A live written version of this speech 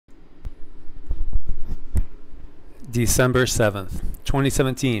December 7th,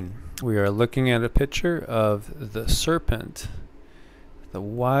 2017. We are looking at a picture of the serpent, the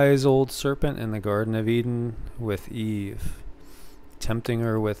wise old serpent in the Garden of Eden with Eve, tempting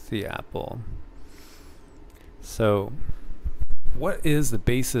her with the apple. So, what is the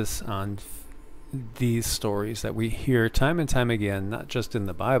basis on these stories that we hear time and time again, not just in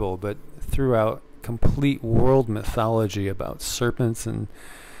the Bible, but throughout complete world mythology about serpents and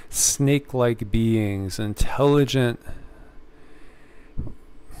snake-like beings, intelligent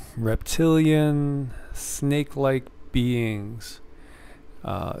reptilian, snake-like beings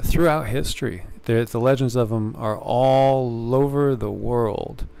throughout history? The legends of them are all over the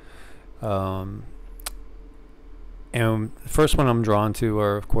world. And the first one I'm drawn to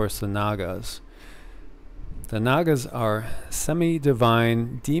are, of course, the Nagas. The Nagas are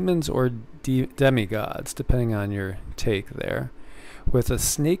semi-divine demons or demigods, depending on your take there, with a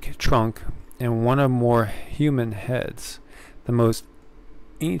snake trunk and one or more human heads. The most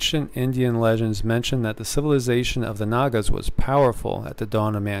ancient Indian legends mention that the civilization of the Nagas was powerful at the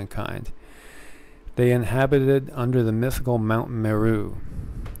dawn of mankind. They inhabited under the mythical Mount Meru,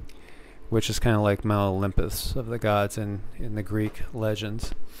 which is kind of like Mount Olympus of the gods in the Greek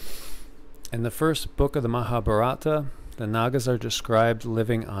legends. In the first book of the Mahabharata, the Nagas are described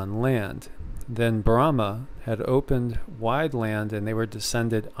living on land. Then Brahma had opened wide land and they were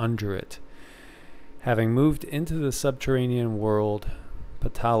descended under it. Having moved into the subterranean world,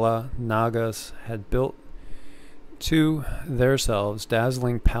 Patala Nagas had built to themselves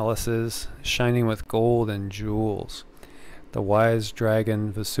dazzling palaces shining with gold and jewels. The wise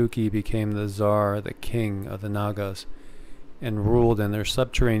dragon Vasuki became the Tsar, the king of the Nagas, and ruled in their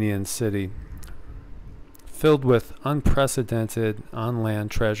subterranean city, filled with unprecedented on-land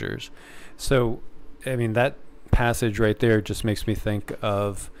treasures. So, I mean, that passage right there just makes me think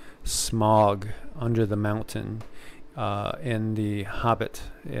of Smog under the mountain in the Hobbit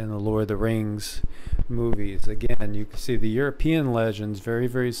and the Lord of the Rings movies. Again, you can see the European legends very,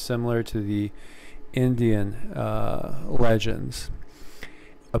 very similar to the Indian legends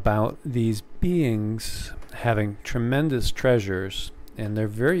about these beings having tremendous treasures, and they're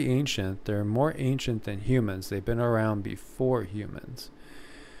very ancient. They're more ancient than humans. They've been around before humans,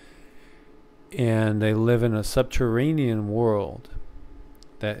 and they live in a subterranean world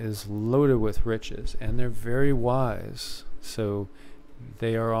that is loaded with riches, and they're very wise. So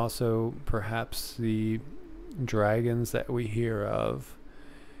they are also perhaps the dragons that we hear of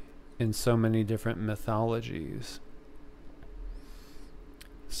in so many different mythologies.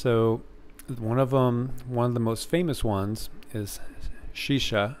 So one of the most famous ones is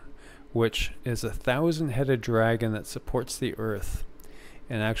Shisha, which is a 1,000-headed dragon that supports the earth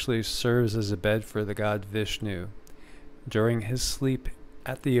and actually serves as a bed for the god Vishnu during his sleep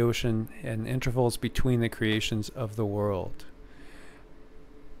at the ocean and intervals between the creations of the world.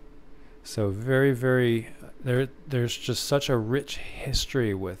 So very, very, there's just such a rich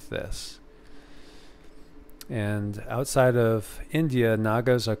history with this. And outside of India,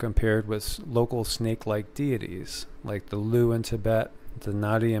 Nagas are compared with local snake-like deities, like the Lu in Tibet, the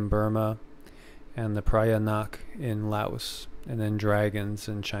Nadi in Burma, and the Prayanak in Laos, and then dragons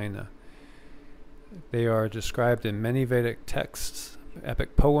in China. They are described in many Vedic texts,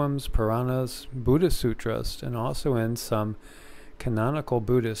 epic poems, Puranas, Buddhist sutras, and also in some canonical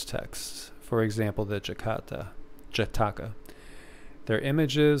Buddhist texts, for example, the Jataka. Their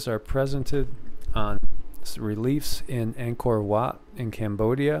images are presented on reliefs in Angkor Wat in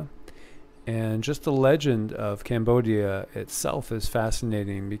Cambodia, and just the legend of Cambodia itself is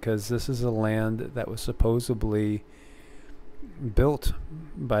fascinating because this is a land that was supposedly built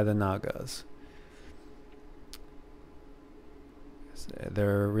by the Nagas.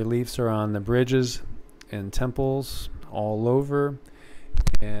 Their reliefs are on the bridges and temples all over,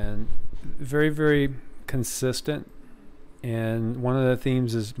 and very, very consistent. And one of the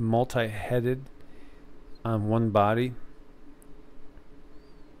themes is multi-headed on one body,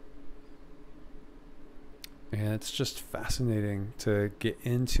 and it's just fascinating to get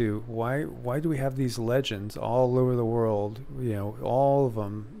into. Why do we have these legends all over the world? You know, all of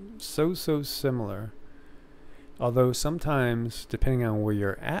them so similar. Although sometimes, depending on where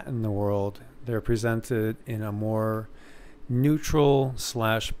you're at in the world, they're presented in a more neutral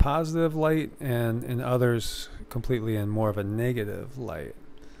 / positive light, and in others completely in more of a negative light.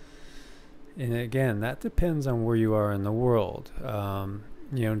 And again, that depends on where you are in the world.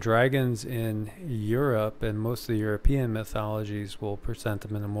 You know, dragons in Europe and most of the European mythologies will present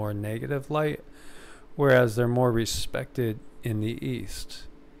them in a more negative light, whereas they're more respected in the East.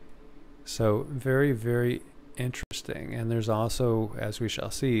 So very, very interesting. And there's also, as we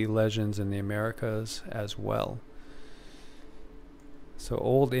shall see, legends in the Americas as well. So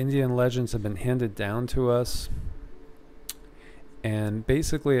old Indian legends have been handed down to us, and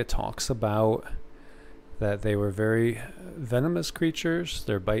basically it talks about that they were very venomous creatures.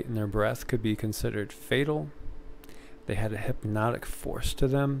 Their bite and their breath could be considered fatal. They had a hypnotic force to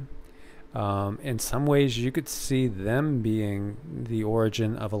them. In some ways, you could see them being the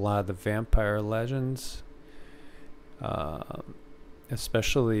origin of a lot of the vampire legends,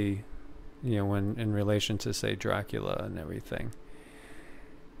 especially, when in relation to, say, Dracula and everything.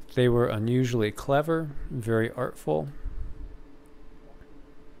 They were unusually clever, very artful.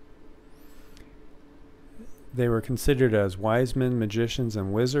 They were considered as wise men, magicians,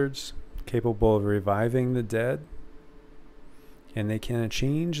 and wizards, capable of reviving the dead. And they can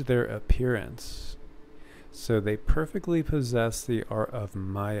change their appearance. So they perfectly possess the art of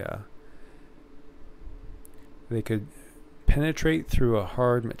Maya. They could penetrate through a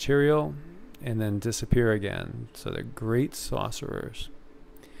hard material and then disappear again. So they're great sorcerers.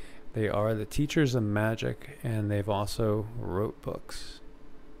 They are the teachers of magic, and they've also wrote books.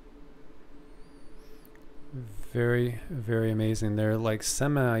 Very, very amazing. They're like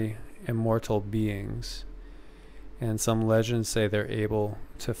semi-immortal beings. And some legends say they're able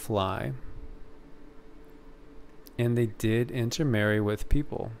to fly. And they did intermarry with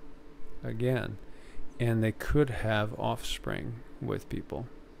people, again. And they could have offspring with people.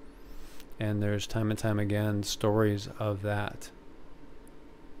 And there's time and time again stories of that.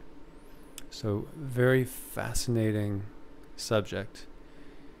 So, very fascinating subject.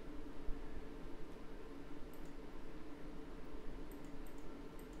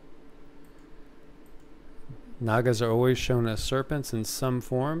 Nagas are always shown as serpents in some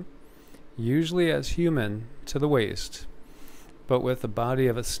form, usually as human to the waist, but with the body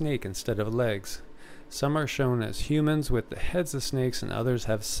of a snake instead of legs. Some are shown as humans with the heads of snakes, and others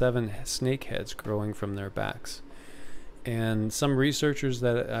have 7 snake heads growing from their backs. And some researchers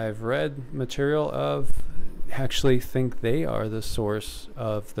that I've read material of actually think they are the source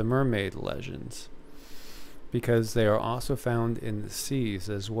of the mermaid legends, because they are also found in the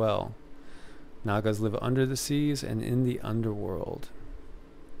seas as well. Nagas live under the seas and in the underworld.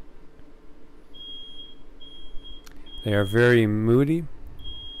 They are very moody,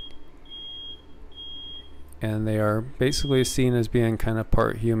 and they are basically seen as being kind of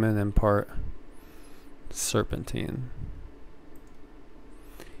part human and part serpentine.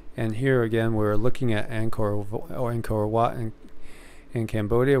 And here again we're looking at Angkor Wat in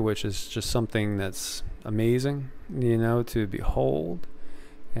Cambodia, which is just something that's amazing, to behold.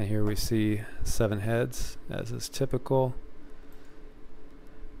 And here we see 7 heads, as is typical.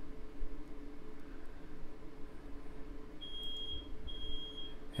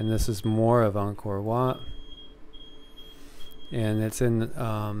 And this is more of Angkor Wat. And it's in,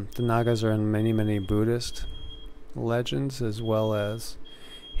 the Nagas are in many, many Buddhist legends as well as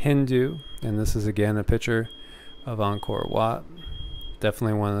Hindu. And this is again a picture of Angkor Wat.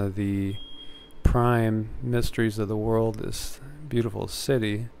 Definitely one of the prime mysteries of the world, this beautiful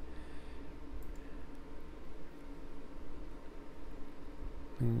city.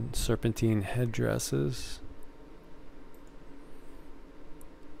 And serpentine headdresses.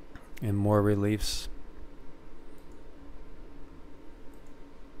 And more reliefs.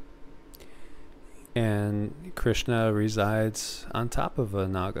 And Krishna resides on top of a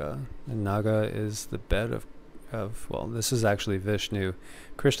Naga. And Naga is the bed of well, this is actually Vishnu.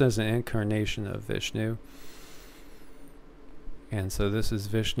 Krishna is an incarnation of Vishnu. And so this is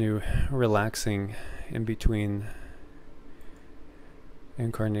Vishnu relaxing in between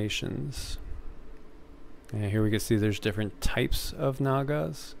incarnations. And here we can see there's different types of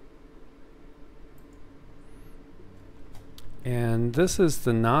Nagas. And this is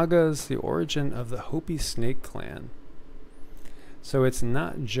the Nagas, the origin of the Hopi snake clan. So it's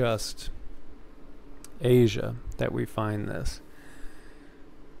not just Asia that we find this.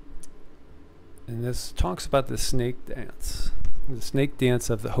 And this talks about the snake dance. The snake dance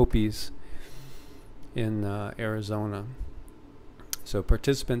of the Hopis in Arizona. So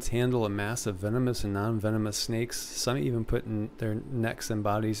participants handle a mass of venomous and non-venomous snakes. Some even put their necks and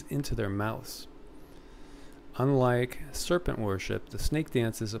bodies into their mouths. Unlike serpent worship, the snake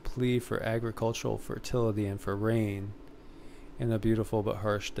dance is a plea for agricultural fertility and for rain in a beautiful but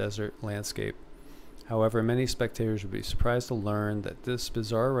harsh desert landscape. However, many spectators would be surprised to learn that this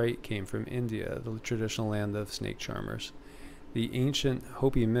bizarre rite came from India, the traditional land of snake charmers. The ancient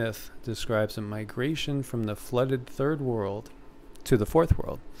Hopi myth describes a migration from the flooded third world to the fourth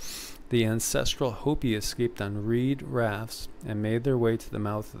world. The ancestral Hopi escaped on reed rafts and made their way to the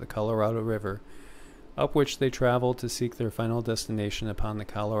mouth of the Colorado River, up which they traveled to seek their final destination upon the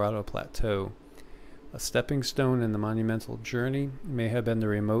Colorado Plateau. A stepping stone in the monumental journey may have been the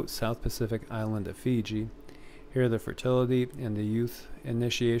remote South Pacific island of Fiji. Here the fertility and the youth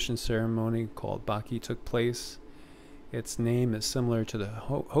initiation ceremony called Baki took place. Its name is similar to the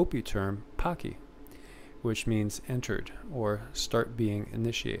Hopi term Paki, which means entered or start being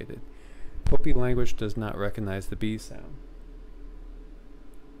initiated. Hopi language does not recognize the B sound.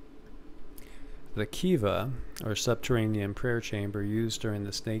 The kiva, or subterranean prayer chamber used during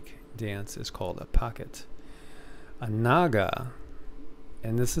the snake dance, is called a pocket. A naga,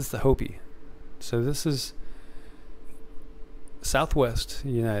 and this is the Hopi. So this is Southwest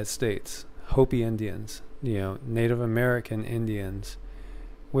United States, Hopi Indians, Native American Indians,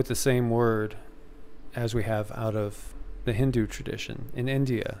 with the same word as we have out of the Hindu tradition in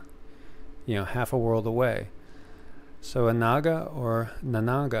India, half a world away. So a naga or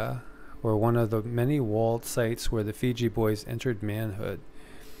nanaga were one of the many walled sites where the Fiji boys entered manhood.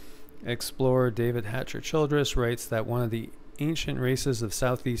 Explorer David Hatcher Childress writes that one of the ancient races of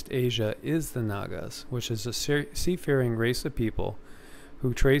Southeast Asia is the Nagas, which is a seafaring race of people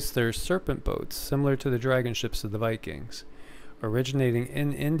who trace their serpent boats, similar to the dragon ships of the Vikings. Originating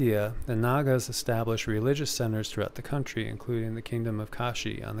in India, the Nagas established religious centers throughout the country, including the kingdom of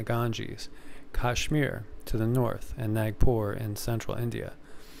Kashi on the Ganges, Kashmir to the north, and Nagpur in central India.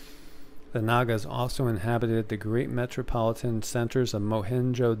 The Nagas also inhabited the great metropolitan centers of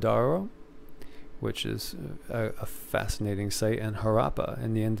Mohenjo-Daro, which is a fascinating site, and Harappa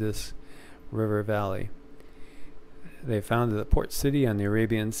in the Indus River Valley. They founded a port city on the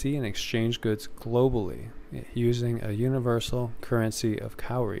Arabian Sea and exchanged goods globally, using a universal currency of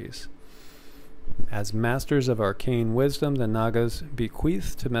cowries. As masters of arcane wisdom, the Nagas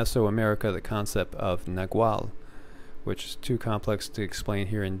bequeathed to Mesoamerica the concept of Nagual, which is too complex to explain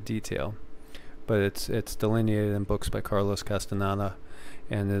here in detail, but it's delineated in books by Carlos Castaneda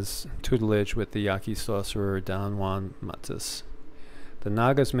and his tutelage with the Yaqui sorcerer Don Juan Matus. The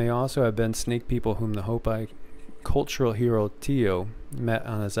Nagas may also have been snake people whom the Hopi cultural hero Tio met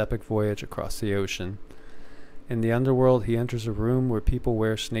on his epic voyage across the ocean. In the underworld, he enters a room where people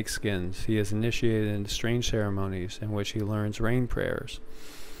wear snake skins. He is initiated into strange ceremonies in which he learns rain prayers.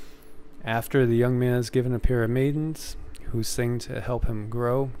 After the young man is given a pair of maidens who sing to help him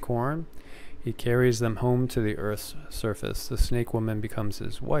grow corn, he carries them home to the earth's surface. The snake woman becomes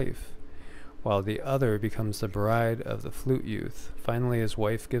his wife, while the other becomes the bride of the flute youth. Finally, his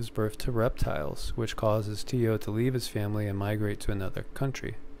wife gives birth to reptiles, which causes Tio to leave his family and migrate to another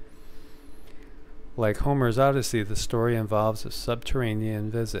country. Like Homer's Odyssey, the story involves a subterranean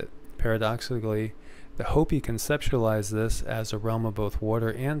visit. Paradoxically, the Hopi conceptualize this as a realm of both water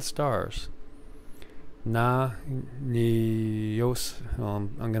and stars. Na ni yos,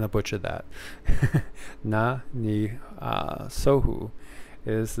 I'm going to butcher that. Na ni sohu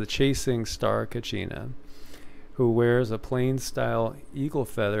is the chasing star Kachina, who wears a plain-style eagle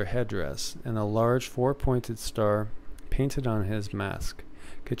feather headdress and a large four-pointed star painted on his mask.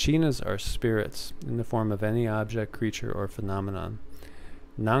 Kachinas are spirits in the form of any object, creature, or phenomenon.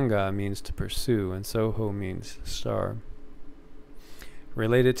 Nanga means to pursue, and Soho means star.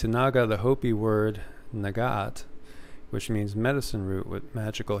 Related to Naga, the Hopi word Nagat, which means medicine root with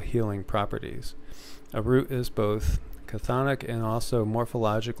magical healing properties. A root is both chthonic and also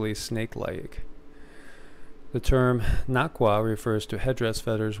morphologically snake-like. The term Nakwa refers to headdress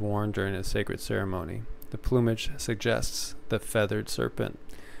feathers worn during a sacred ceremony. The plumage suggests the feathered serpent.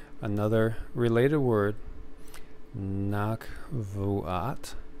 Another related word,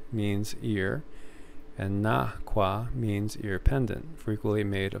 Nakvuat, means ear, and Nakwa means ear pendant, frequently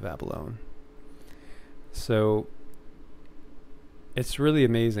made of abalone. So it's really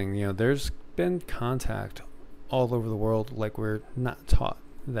amazing. There's been contact all over the world, like we're not taught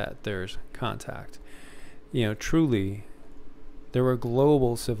that there's contact. Truly, there were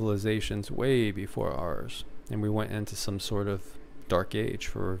global civilizations way before ours, and we went into some sort of dark age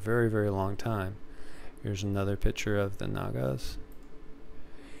for a very, very long time. Here's another picture of the Nagas.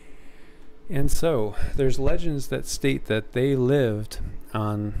 And so, there's legends that state that they lived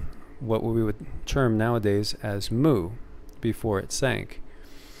on what we would term nowadays as Mu before it sank.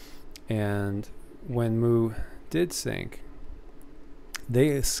 And when Mu did sink, they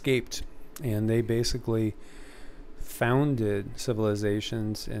escaped, and they basically founded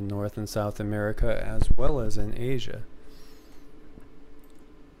civilizations in North and South America as well as in Asia.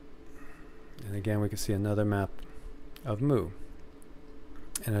 And again, we can see another map of Mu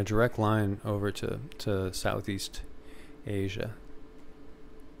and a direct line over to Southeast Asia.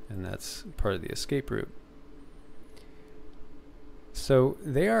 And that's part of the escape route. So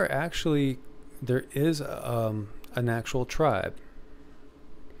they are actually, there is an actual tribe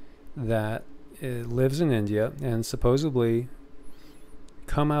that it lives in India and supposedly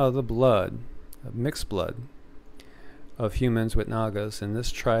come out of the blood, mixed blood, of humans with Nagas, and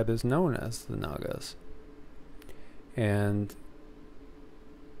this tribe is known as the Nagas. And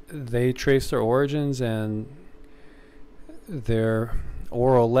they trace their origins, and their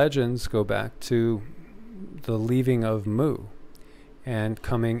oral legends go back to the leaving of Mu and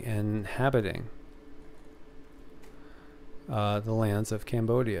coming and inhabiting the lands of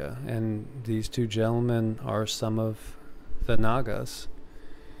Cambodia. And these two gentlemen are some of the Nagas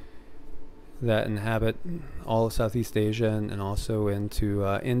that inhabit all of Southeast Asia and also into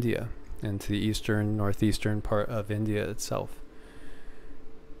India, into the eastern, northeastern part of India itself.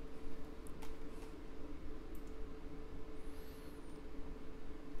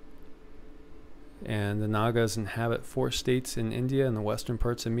 And the Nagas inhabit 4 states in India and the western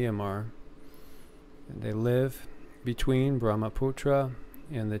parts of Myanmar. And they live between Brahmaputra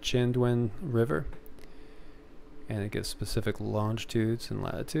and the Chindwin River. And it gives specific longitudes and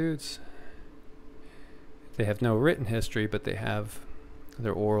latitudes. They have no written history, but they have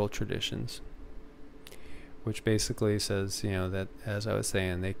their oral traditions, which basically says, you know, that, as I was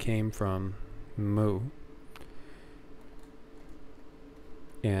saying, they came from Mu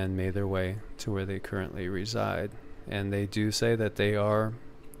and made their way to where they currently reside. And they do say that they are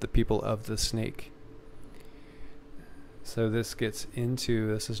the people of the snake. So this gets into,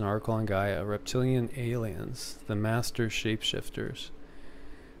 this is an article on Gaia, reptilian aliens, the master shapeshifters.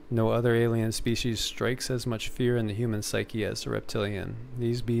 No other alien species strikes as much fear in the human psyche as the reptilian.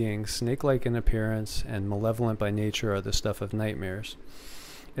 These beings, snake-like in appearance and malevolent by nature, are the stuff of nightmares.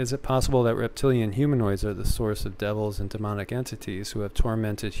 Is it possible that reptilian humanoids are the source of devils and demonic entities who have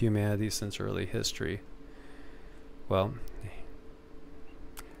tormented humanity since early history? Well,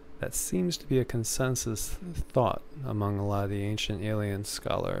 that seems to be a consensus thought among a lot of the ancient alien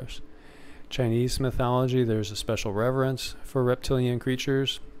scholars. Chinese mythology, there's a special reverence for reptilian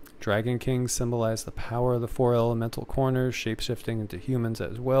creatures. Dragon kings symbolize the power of the 4 elemental corners, shapeshifting into humans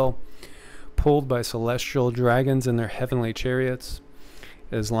as well, pulled by celestial dragons in their heavenly chariots.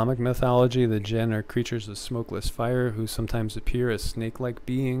 Islamic mythology, the jinn are creatures of smokeless fire who sometimes appear as snake-like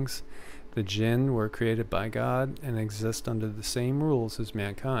beings. The jinn were created by God and exist under the same rules as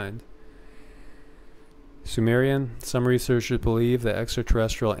mankind. Sumerian, some researchers believe that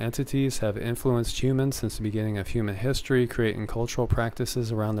extraterrestrial entities have influenced humans since the beginning of human history, creating cultural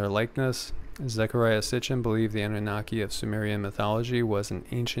practices around their likeness. Zecharia Sitchin believed the Annunaki of Sumerian mythology was an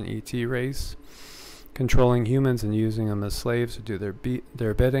ancient ET race, controlling humans and using them as slaves to do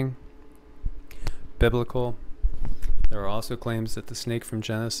their bidding. Biblical. There are also claims that the snake from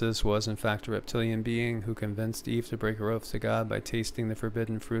Genesis was in fact a reptilian being who convinced Eve to break her oath to God by tasting the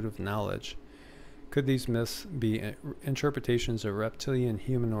forbidden fruit of knowledge. Could these myths be interpretations of reptilian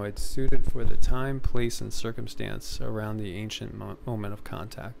humanoids suited for the time, place, and circumstance around the ancient moment of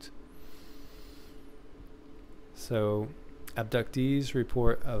contact? So, abductees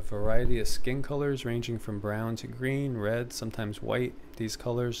report a variety of skin colors ranging from brown to green, red, sometimes white. These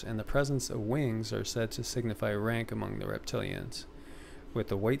colors and the presence of wings are said to signify rank among the reptilians, with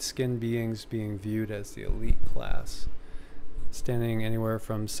the white-skinned beings being viewed as the elite class, standing anywhere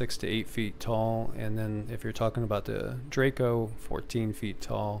from 6 to 8 feet tall, and then if you're talking about the Draco, 14 feet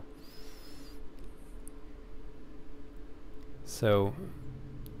tall. So,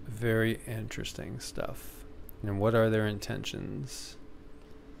 very interesting stuff. And what are their intentions?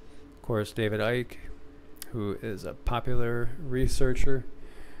 Of course, David Icke, who is a popular researcher,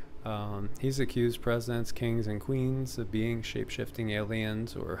 he's accused presidents, kings, and queens of being shape-shifting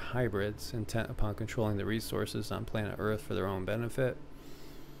aliens or hybrids intent upon controlling the resources on planet Earth for their own benefit.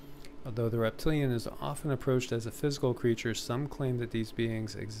 Although the reptilian is often approached as a physical creature, some claim that these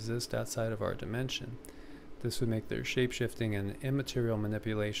beings exist outside of our dimension. This would make their shape-shifting an immaterial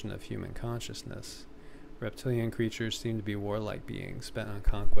manipulation of human consciousness. Reptilian creatures seem to be warlike beings bent on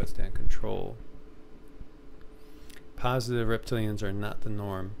conquest and control. Positive reptilians are not the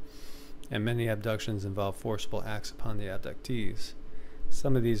norm, and many abductions involve forcible acts upon the abductees.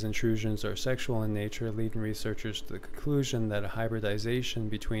 Some of these intrusions are sexual in nature, leading researchers to the conclusion that a hybridization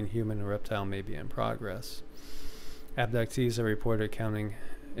between human and reptile may be in progress. Abductees are reported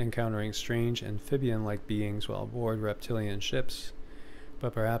encountering strange amphibian-like beings while aboard reptilian ships,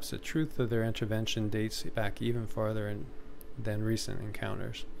 but perhaps the truth of their intervention dates back even farther than recent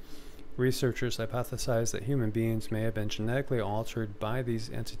encounters. Researchers hypothesize that human beings may have been genetically altered by these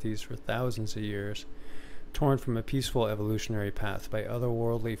entities for thousands of years, torn from a peaceful evolutionary path by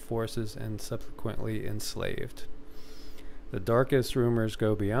otherworldly forces and subsequently enslaved. The darkest rumors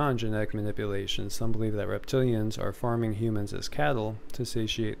go beyond genetic manipulation. Some believe that reptilians are farming humans as cattle to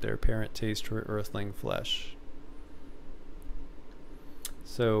satiate their apparent taste for earthling flesh.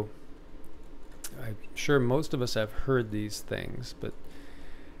 So, I'm sure most of us have heard these things, but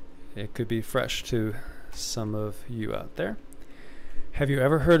it could be fresh to some of you out there. Have you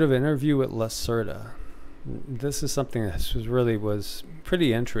ever heard of an interview with Lacerda? This is something that was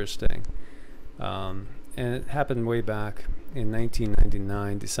pretty interesting. And it happened way back in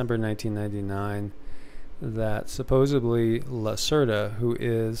 1999, December 1999, that supposedly Lacerda, who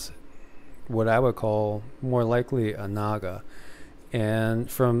is what I would call more likely a Naga,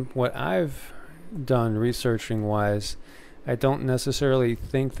 and from what I've done researching wise, I don't necessarily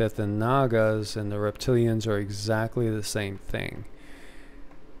think that the Nagas and the reptilians are exactly the same thing.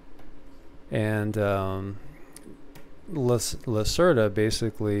 And Lacerda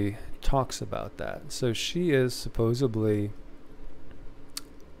basically talks about that. So she is supposedly,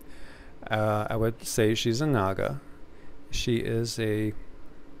 I would say she's a Naga. She is a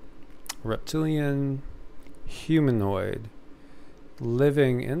reptilian humanoid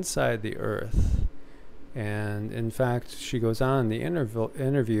living inside the earth. And in fact, she goes on in the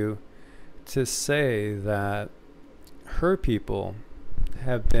interview to say that her people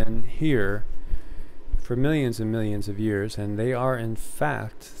have been here for millions and millions of years, and they are in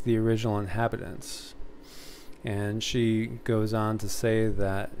fact the original inhabitants. And she goes on to say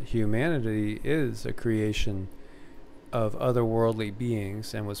that humanity is a creation of otherworldly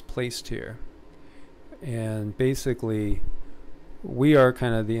beings and was placed here. And basically, we are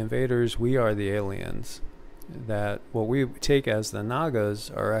kind of the invaders, we are the aliens. That what we take as the Nagas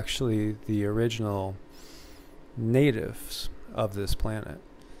are actually the original natives of this planet.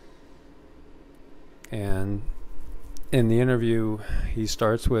 And in the interview, he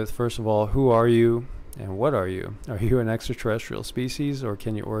starts with, first of all, who are you and what are you? Are you an extraterrestrial species, or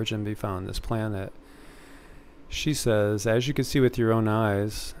can your origin be found on this planet? She says, as you can see with your own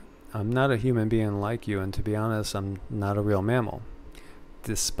eyes, I'm not a human being like you, and to be honest, I'm not a real mammal.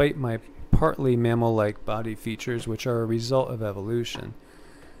 Despite my partly mammal-like body features, which are a result of evolution,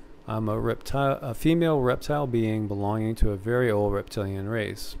 I'm a female reptile being belonging to a very old reptilian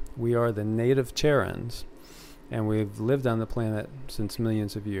race. We are the native Terrans, and we've lived on the planet since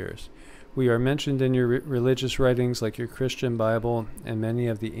millions of years. We are mentioned in your religious writings like your Christian Bible, and many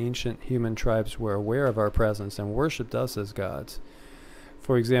of the ancient human tribes were aware of our presence and worshipped us as gods.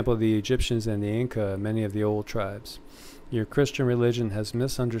 For example, the Egyptians and the Inca, many of the old tribes. Your Christian religion has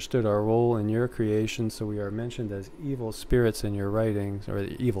misunderstood our role in your creation, so we are mentioned as evil spirits in your writings, or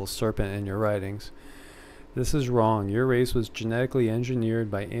the evil serpent in your writings. This is wrong. Your race was genetically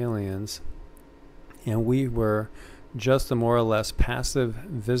engineered by aliens, and we were just the more or less passive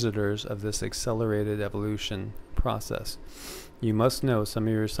visitors of this accelerated evolution process. You must know some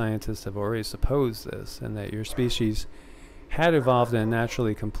of your scientists have already supposed this, and that your species had evolved at a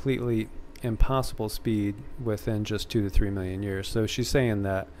naturally completely impossible speed within just 2 to 3 million years. So she's saying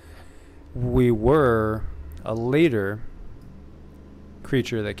that we were a later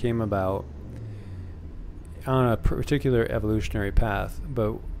creature that came about on a particular evolutionary path,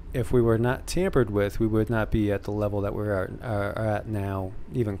 but if we were not tampered with, we would not be at the level that we are at now,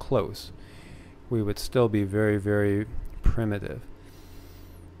 even close. We would still be very, very primitive.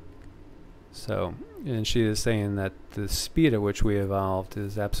 So, and she is saying that the speed at which we evolved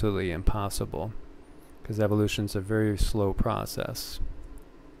is absolutely impossible, because evolution is a very slow process.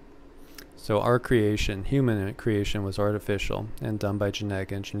 So our creation, human creation, was artificial and done by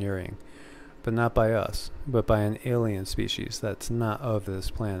genetic engineering, but not by us, but by an alien species that's not of this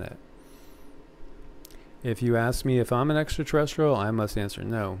planet. If you ask me if I'm an extraterrestrial, I must answer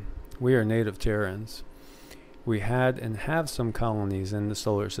no. We are native Terrans. We had and have some colonies in the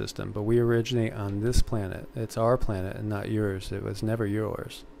solar system, but we originate on this planet. It's our planet and not yours. It was never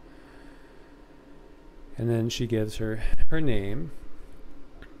yours. And then she gives her name,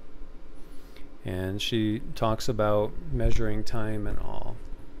 and she talks about measuring time and all,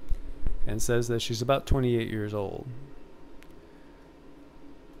 and says that she's about 28 years old.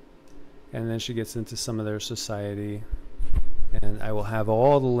 And then she gets into some of their society, and I will have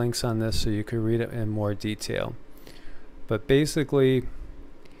all the links on this so you can read it in more detail. But basically,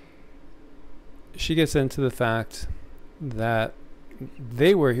 she gets into the fact that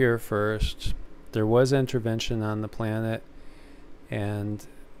they were here first. There was intervention on the planet, and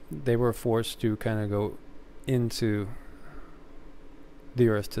they were forced to kind of go into the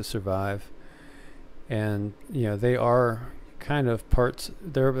earth to survive. And, you know, they are kind of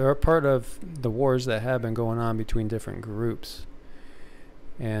they're part of the wars that have been going on between different groups.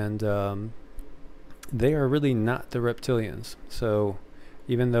 And they are really not the reptilians. So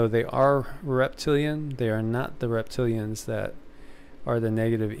even though they are reptilian, they are not the reptilians that are the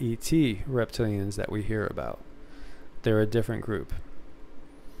negative ET reptilians that we hear about. They're a different group.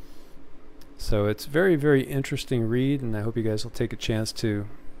 So it's very, very interesting read, and I hope you guys will take a chance to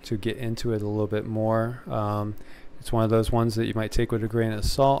get into it a little bit more. It's one of those ones that you might take with a grain of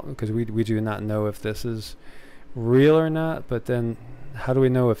salt, because we do not know if this is real or not, but then how do we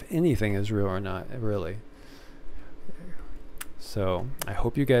know if anything is real or not, really? So I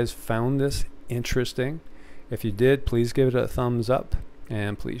hope you guys found this interesting. If you did, please give it a thumbs up,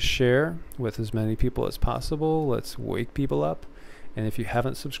 and please share with as many people as possible. Let's wake people up. And if you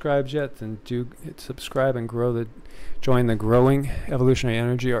haven't subscribed yet, then do hit subscribe and join the growing Evolutionary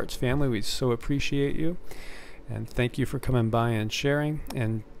Energy Arts family. We so appreciate you. And thank you for coming by and sharing.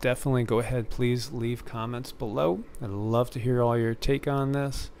 And definitely go ahead, please leave comments below. I'd love to hear all your take on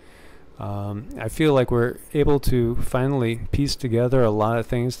this. I feel like we're able to finally piece together a lot of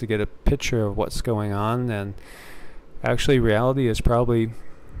things to get a picture of what's going on. And actually, reality is probably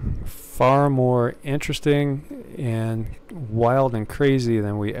far more interesting and wild and crazy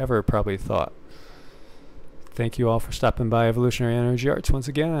than we ever probably thought. Thank you all for stopping by Evolutionary Energy Arts once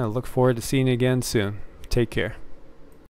again, and I look forward to seeing you again soon. Take care.